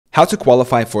How to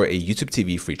qualify for a YouTube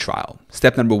TV free trial.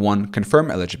 Step number 1,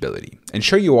 confirm eligibility.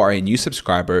 Ensure you are a new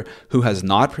subscriber who has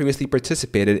not previously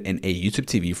participated in a YouTube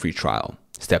TV free trial.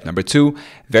 Step number 2,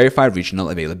 verify regional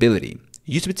availability.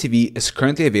 YouTube TV is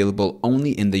currently available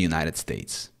only in the United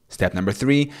States. Step number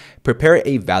 3, prepare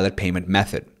a valid payment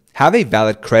method. Have a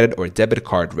valid credit or debit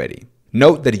card ready.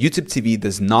 Note that YouTube TV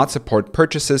does not support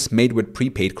purchases made with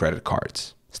prepaid credit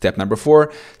cards. Step number 4,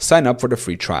 sign up for the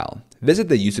free trial. Visit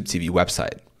the YouTube TV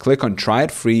website. Click on Try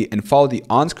It Free and follow the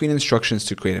on-screen instructions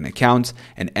to create an account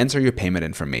and enter your payment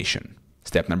information.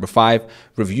 Step number 5,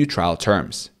 review trial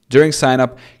terms. During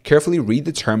sign-up, carefully read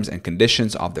the terms and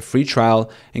conditions of the free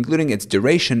trial, including its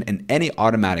duration and any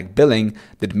automatic billing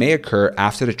that may occur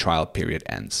after the trial period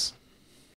ends.